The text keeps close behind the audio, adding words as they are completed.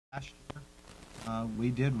last year. We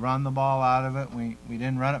did run the ball out of it. We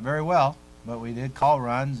didn't run it very well, but we did call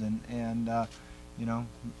runs. And you know,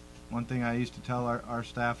 one thing I used to tell our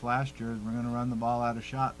staff last year is we're going to run the ball out of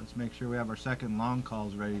shot. Let's make sure we have our second long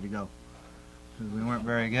calls ready to go because we weren't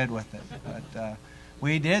very good with it. But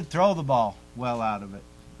we did throw the ball well out of it.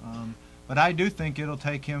 But I do think it'll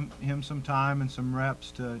take him some time and some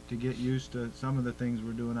reps to get used to some of the things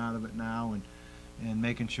we're doing out of it now, and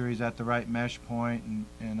making sure he's at the right mesh point,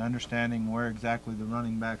 and understanding where exactly the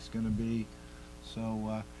running back's going to be.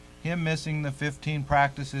 So him missing the 15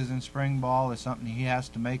 practices in spring ball is something he has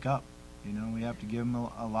to make up. You know, we have to give him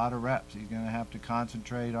a lot of reps. He's going to have to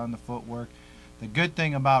concentrate on the footwork. The good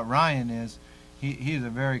thing about Ryan is he's a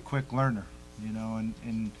very quick learner, you know,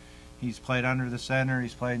 and he's played under the center,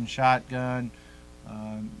 he's played in shotgun.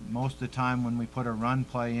 Most of the time when we put a run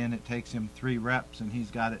play in, it takes him 3 reps and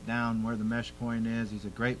he's got it down where the mesh point is. He's a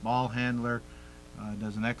great ball handler,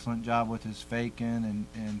 does an excellent job with his faking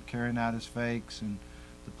and carrying out his fakes and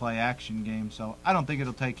the play action game. So I don't think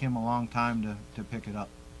it'll take him a long time to pick it up.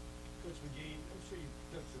 Coach McGee, I'm sure you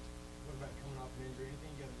touched what about coming off an injury? Anything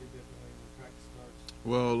you got to do differently when practice starts?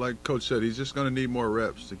 Well, like Coach said, he's just going to need more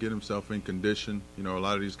reps to get himself in condition. You know, a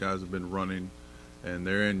lot of these guys have been running, and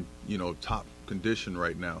they're in, you know, top condition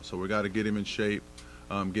right now. So we got to get him in shape,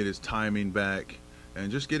 get his timing back,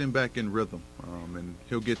 and just get him back in rhythm. And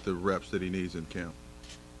he'll get the reps that he needs in camp.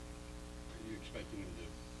 Are you expecting him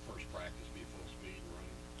to first practice be full speed and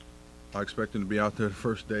running? I expect him to be out there the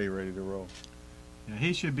first day ready to roll. Yeah,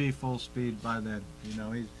 he should be full speed by then. You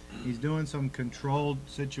know, he's doing some controlled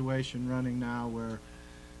situation running now where,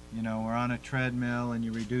 you know, we're on a treadmill and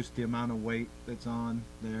you reduce the amount of weight that's on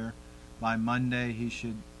there. By Monday he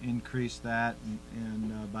should increase that,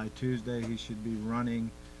 and by Tuesday he should be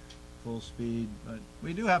running full speed. But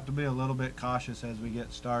we do have to be a little bit cautious as we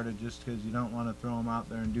get started, just because you don't want to throw him out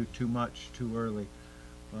there and do too much too early.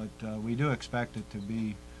 But we do expect it to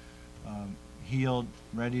be healed,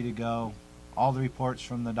 ready to go. All the reports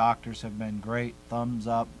from the doctors have been great. Thumbs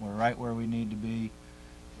up. We're right where we need to be,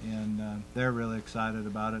 and they're really excited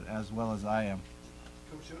about it, as well as I am.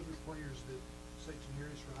 Coach, other players that say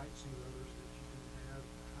Tanarius Wright, some of the others that you can have,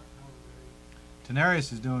 how are they?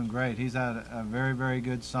 Tanarius is doing great. He's had a very, very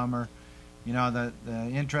good summer. You know, the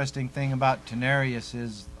interesting thing about Tanarius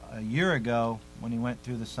is a year ago when he went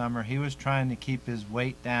through the summer, he was trying to keep his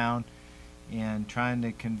weight down and trying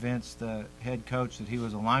to convince the head coach that he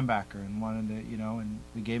was a linebacker and wanted to, you know, and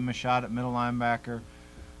we gave him a shot at middle linebacker.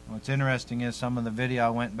 What's interesting is some of the video I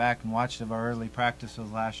went back and watched of our early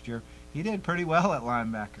practices last year. He did pretty well at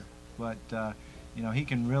linebacker, but you know, he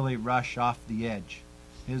can really rush off the edge.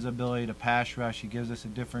 His ability to pass rush, he gives us a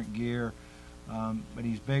different gear, but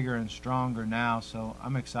he's bigger and stronger now, so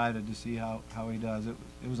I'm excited to see how he does. It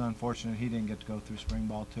was unfortunate he didn't get to go through spring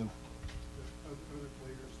ball too. Other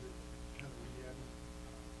players that kind of react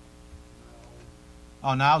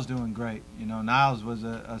Oh, Niles doing great. You know, Niles was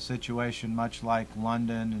a situation much like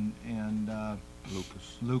London and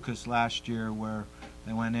Lucas last year, where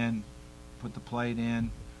they went in, put the plate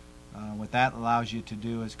in. What that allows you to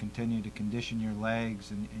do is continue to condition your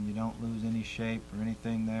legs, and you don't lose any shape or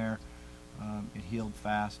anything there. It healed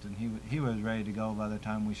fast, and he was ready to go by the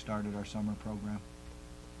time we started our summer program.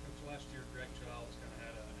 Coach, last year Greg Giles kind of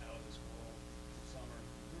had an out of this world summer.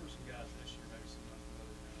 Who were some guys this year, maybe some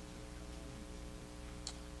unfamiliar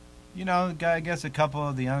guys? You know, I guess a couple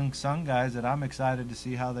of the unsung guys that I'm excited to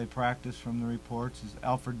see how they practice from the reports is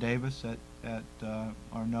Alfred Davis at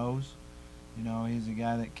our nose. You know, he's a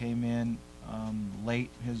guy that came in late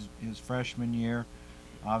his freshman year.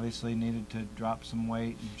 Obviously needed to drop some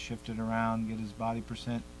weight and shift it around, get his body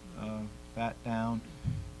percent fat down.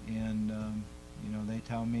 And, you know, they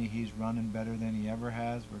tell me he's running better than he ever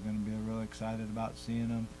has. We're going to be really excited about seeing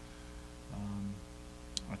him.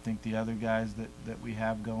 I think the other guys that we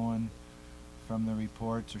have going from the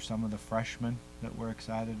reports are some of the freshmen that we're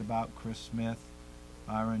excited about. Chris Smith,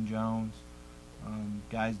 Byron Jones,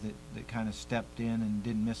 guys that kind of stepped in and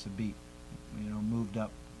didn't miss a beat. You know, moved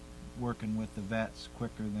up working with the vets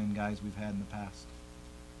quicker than guys we've had in the past.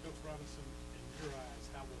 Coach Robinson, in your eyes,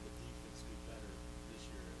 how will the defense be better this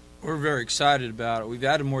year? We're very excited about it. We've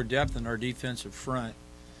added more depth in our defensive front.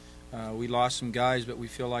 We lost some guys, but we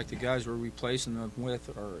feel like the guys we're replacing them with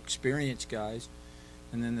are experienced guys.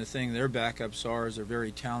 And then the thing their backups are is a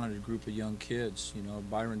very talented group of young kids, you know,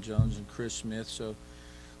 Byron Jones and Chris Smith. So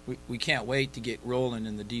we can't wait to get rolling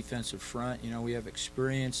in the defensive front. You know, we have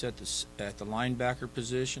experience at the linebacker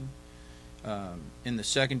position. In the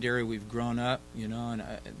secondary, we've grown up, you know, and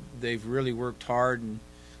they've really worked hard, and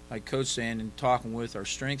like Coach saying, and talking with our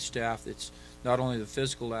strength staff, it's not only the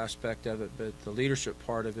physical aspect of it, but the leadership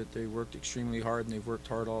part of it. They worked extremely hard, and they've worked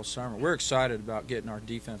hard all summer. We're excited about getting our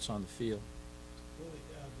defense on the field. Willie,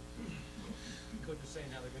 Coach was saying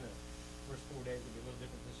how they're going to, first 4 days will be a little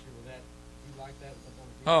different this year. Will that, do you like that?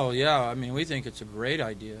 Oh, yeah. I mean, we think it's a great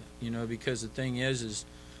idea, because the thing is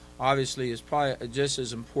obviously it's probably just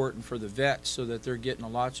as important for the vets so that they're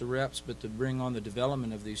getting lots of reps, but to bring on the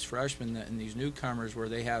development of these freshmen and these newcomers where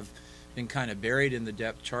they have been kind of buried in the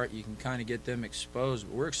depth chart, you can kind of get them exposed.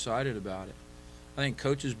 But we're excited about it. I think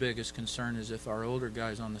Coach's biggest concern is if our older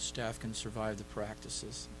guys on the staff can survive the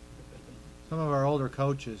practices. Some of our older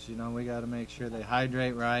coaches, we got to make sure they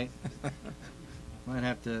hydrate right. Might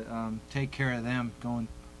have to take care of them going,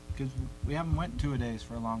 because we haven't went 2-a-days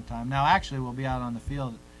for a long time. Now, actually, we'll be out on the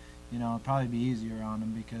field. It'll probably be easier on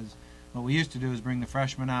them, because what we used to do is bring the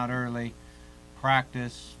freshmen out early,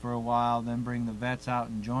 practice for a while, then bring the vets out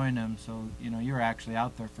and join them. So you're actually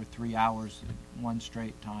out there for 3 hours at one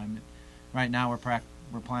straight time. Right now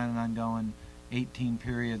we're planning on going 18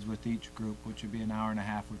 periods with each group, which would be an hour and a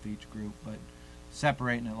half with each group, but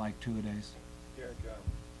separating it like 2-a-days. Garrick,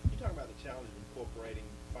 you talk about the challenge of incorporating,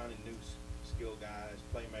 finding new skill guys,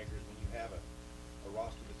 playmakers, when you have a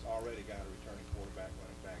roster that's already got a returning quarterback,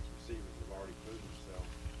 running backs, receivers that have already proven themselves.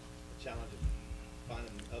 The challenge of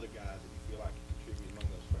finding other guys that you feel like can contribute among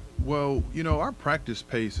those freshmen. Well, our practice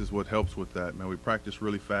pace is what helps with that, man. We practice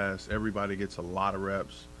really fast. Everybody gets a lot of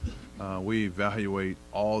reps. We evaluate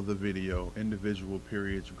all the video, individual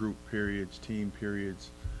periods, group periods, team periods.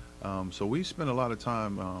 So we spend a lot of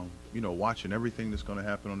time, watching everything that's going to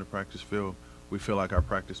happen on the practice field. We feel like our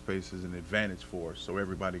practice pace is an advantage for us, so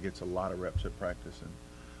everybody gets a lot of reps at practice. And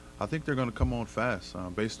I think they're going to come on fast.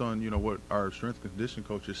 Based on, what our strength and conditioning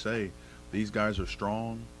coaches say, these guys are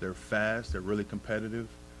strong, they're fast, they're really competitive,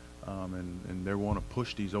 and they want to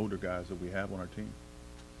push these older guys that we have on our team.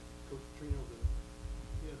 Coach Petrino,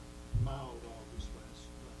 he had a mild this last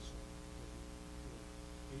summer,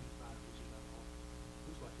 85 was about all.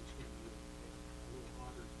 Looks like it's going to be a little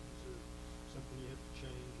hotter. Is there something you have to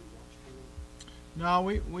change or watch for? No,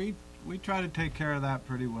 we try to take care of that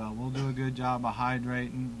pretty well. We'll do a good job of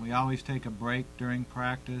hydrating. We always take a break during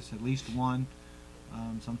practice, at least one.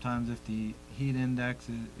 Sometimes if the heat index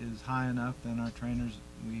is high enough, then our trainers,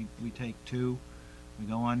 we take 2. We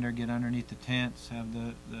go under, get underneath the tents, have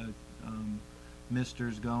the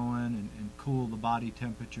misters going and cool the body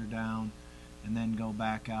temperature down, and then go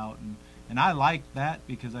back out. And I like that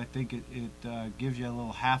because I think it gives you a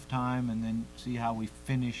little halftime and then see how we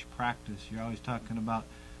finish practice. You're always talking about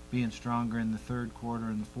being stronger in the third quarter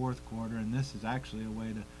and the fourth quarter, and this is actually a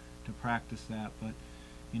way to practice that. But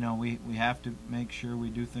we have to make sure we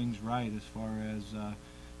do things right as far as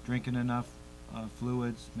drinking enough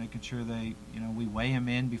fluids, making sure we weigh them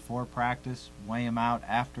in before practice, weigh them out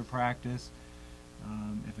after practice.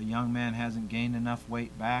 If a young man hasn't gained enough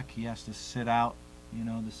weight back, he has to sit out,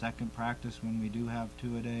 the second practice when we do have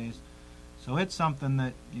 2-a-days. So it's something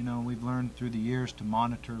that, we've learned through the years to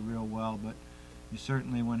monitor real well, but you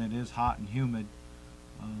certainly, when it is hot and humid,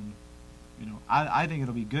 I think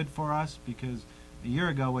it'll be good for us, because a year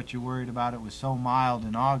ago what you worried about, it was so mild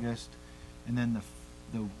in August, and then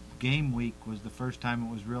the game week was the first time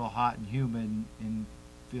it was real hot and humid, and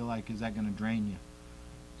feel like, is that going to drain you?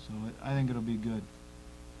 So I think it'll be good.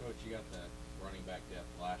 Coach, you got that running back depth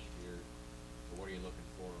last year. So what are you looking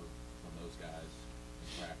for from those guys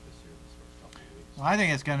in practice here this first couple of weeks? Well, I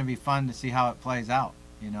think it's going to be fun to see how it plays out.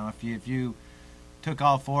 If you took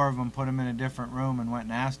all 4 of them, put them in a different room, and went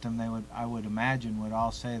and asked them, I would imagine, would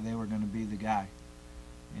all say they were going to be the guy.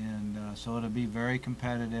 And so it'll be very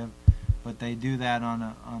competitive, but they do that on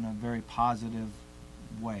a very positive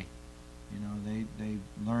way. They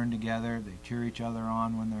learn together, they cheer each other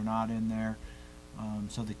on when they're not in there.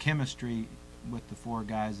 So the chemistry with the 4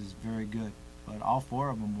 guys is very good. But all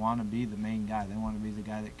 4 of them want to be the main guy. They want to be the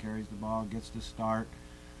guy that carries the ball, gets to start,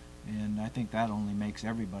 and I think that only makes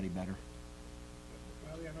everybody better.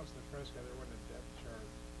 Well, I noticed in the press guy there wasn't a depth chart.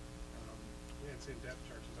 We hadn't seen depth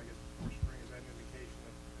charts since I guess before spring. Is that an indication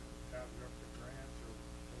of how to go up the draft, or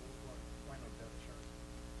why no depth chart?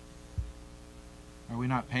 Are we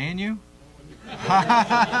not paying you?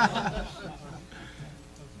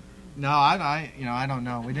 No, I don't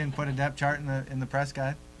know. We didn't put a depth chart in the press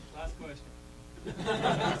guide. Last question. Okay, so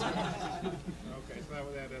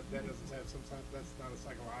that doesn't have sometimes, that's not a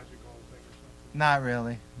psychological thing or something. Not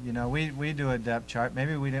really. We do a depth chart.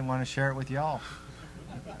 Maybe we didn't want to share it with y'all.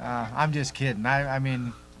 I'm just kidding. I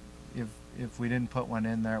mean, if we didn't put one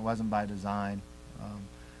in there, it wasn't by design.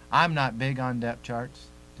 I'm not big on depth charts,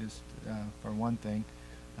 just for one thing.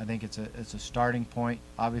 I think it's a starting point.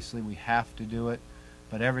 Obviously, we have to do it,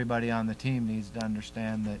 but everybody on the team needs to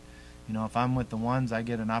understand that, you know, if I'm with the ones, I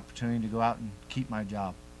get an opportunity to go out and keep my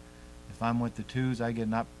job. If I'm with the twos, I get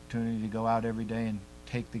an opportunity to go out every day and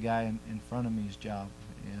take the guy in front of me's job.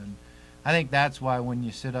 And I think that's why when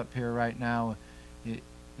you sit up here right now,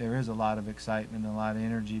 there is a lot of excitement and a lot of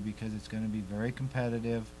energy, because it's going to be very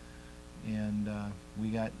competitive. And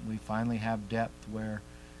we finally have depth where,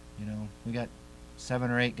 you know, we got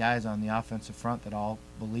 7 or 8 guys on the offensive front that all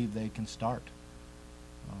believe they can start.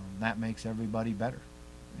 That makes everybody better,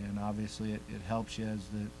 and obviously it helps you as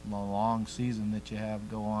the long season that you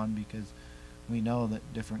have go on, because we know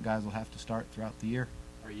that different guys will have to start throughout the year.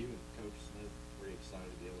 Are you and Coach Smith pretty excited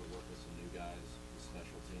to be able to work with some new guys, with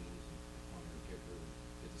special teams and punter and kicker, and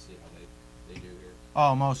get to see how they do here?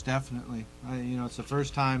 Oh, most definitely. You know, it's the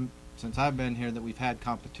first time since I've been here that we've had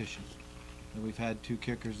competition, that we've had 2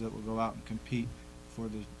 kickers that will go out and compete for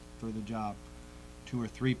the job, 2 or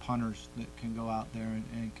 3 punters that can go out there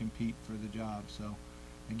and compete for the job. So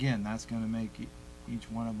again, that's going to make each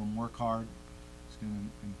one of them work hard. It's going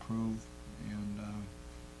to improve, and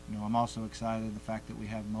you know, I'm also excited the fact that we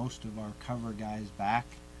have most of our cover guys back.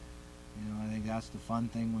 You know, I think that's the fun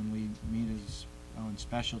thing when we meet as on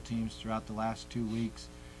special teams throughout the last 2 weeks.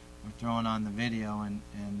 We're throwing on the video, and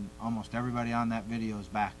almost everybody on that video is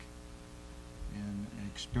back and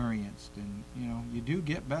experienced. And you know, you do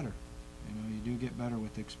get better. You know, you do get better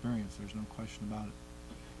with experience. There's no question about it.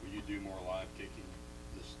 Will you do more live kicking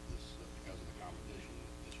this because of the competition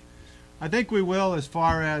this year? I think we will, as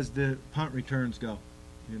far as the punt returns go.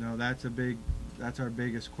 You know, that's our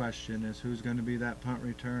biggest question, is who's going to be that punt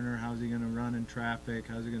returner, how's he going to run in traffic,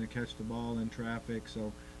 how's he going to catch the ball in traffic.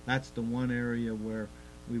 So that's the one area where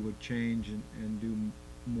we would change and do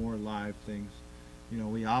more live things. You know,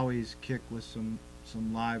 we always kick with some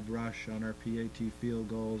live rush on our PAT field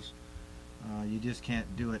goals. You just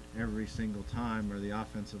can't do it every single time, or the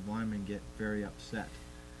offensive linemen get very upset.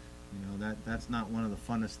 You know, that's not one of the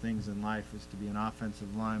funnest things in life, is to be an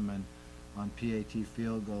offensive lineman on PAT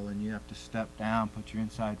field goal, and you have to step down, put your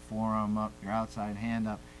inside forearm up, your outside hand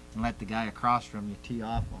up, and let the guy across from you tee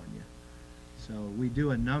off on you. So we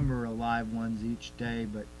do a number of live ones each day,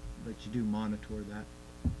 but you do monitor that.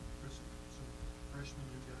 Freshmen,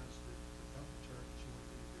 you guys that help the church, you want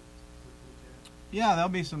to look at? Yeah, there'll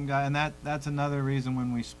be some guy, and that's another reason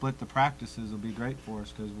when we split the practices will be great for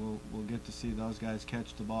us, because we'll get to see those guys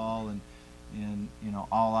catch the ball, and you know,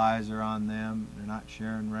 all eyes are on them. They're not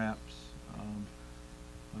sharing reps.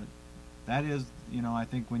 But that is, you know, I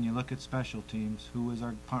think when you look at special teams, who is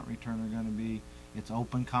our punt returner going to be? It's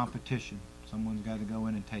open competition. Someone's got to go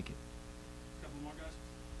in and take it. Couple more guys.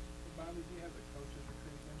 Bobby, do you have the coaches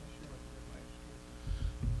recruiting this year, or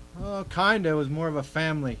did last year? Kind of. It was more of a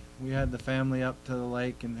family. We had the family up to the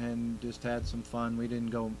lake and just had some fun. We didn't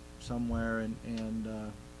go somewhere and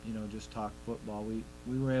you know, just talk football. We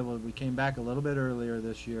came back a little bit earlier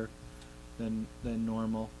this year than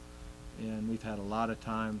normal, and we've had a lot of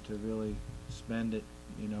time to really spend it,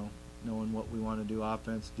 you know, knowing what we want to do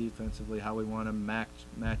offense, defensively, how we want to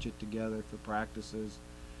match it together for practices,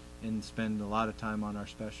 and spend a lot of time on our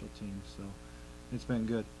special teams. So it's been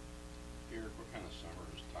good. Garrick, what kind of summer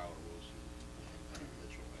has Tyler Wilson and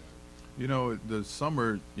Mitchell had? You know, the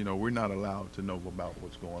summer, you know, we're not allowed to know about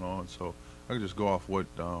what's going on, so I can just go off what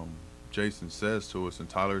Jason says to us. And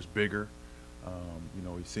Tyler's bigger. You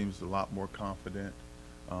know, he seems a lot more confident.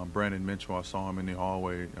 Brandon Mitchell, I saw him in the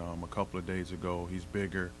hallway a couple of days ago. He's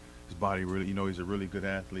bigger. His body really, you know, he's a really good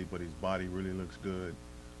athlete, but his body really looks good.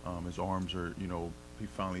 His arms are, you know, he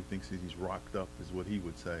finally thinks he's rocked up, is what he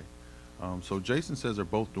would say. So Jason says they're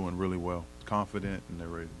both doing really well, confident, and they're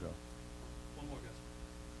ready to go. One more, guys.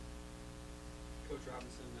 Coach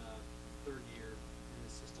Robinson, third year in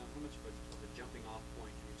the system, how much of a jumping off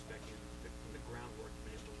point are you expecting from the groundwork you've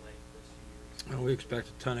been able to lay for a few years? We expect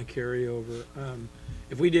a ton of carryover.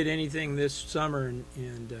 If we did anything this summer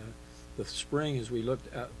and the spring, is we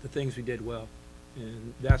looked at the things we did well,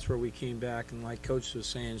 and that's where we came back. And like Coach was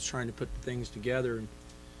saying, is trying to put the things together and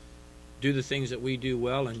do the things that we do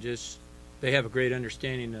well, and just they have a great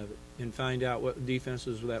understanding of it, and find out what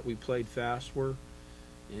defenses that we played fast were,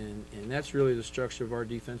 and that's really the structure of our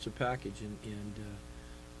defensive package. And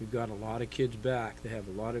we've got a lot of kids back. They have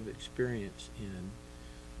a lot of experience, and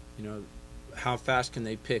you know, how fast can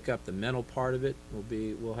they pick up the mental part of it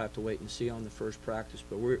we'll have to wait and see on the first practice,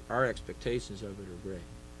 but our expectations of it are great.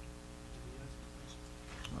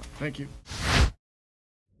 Thank you.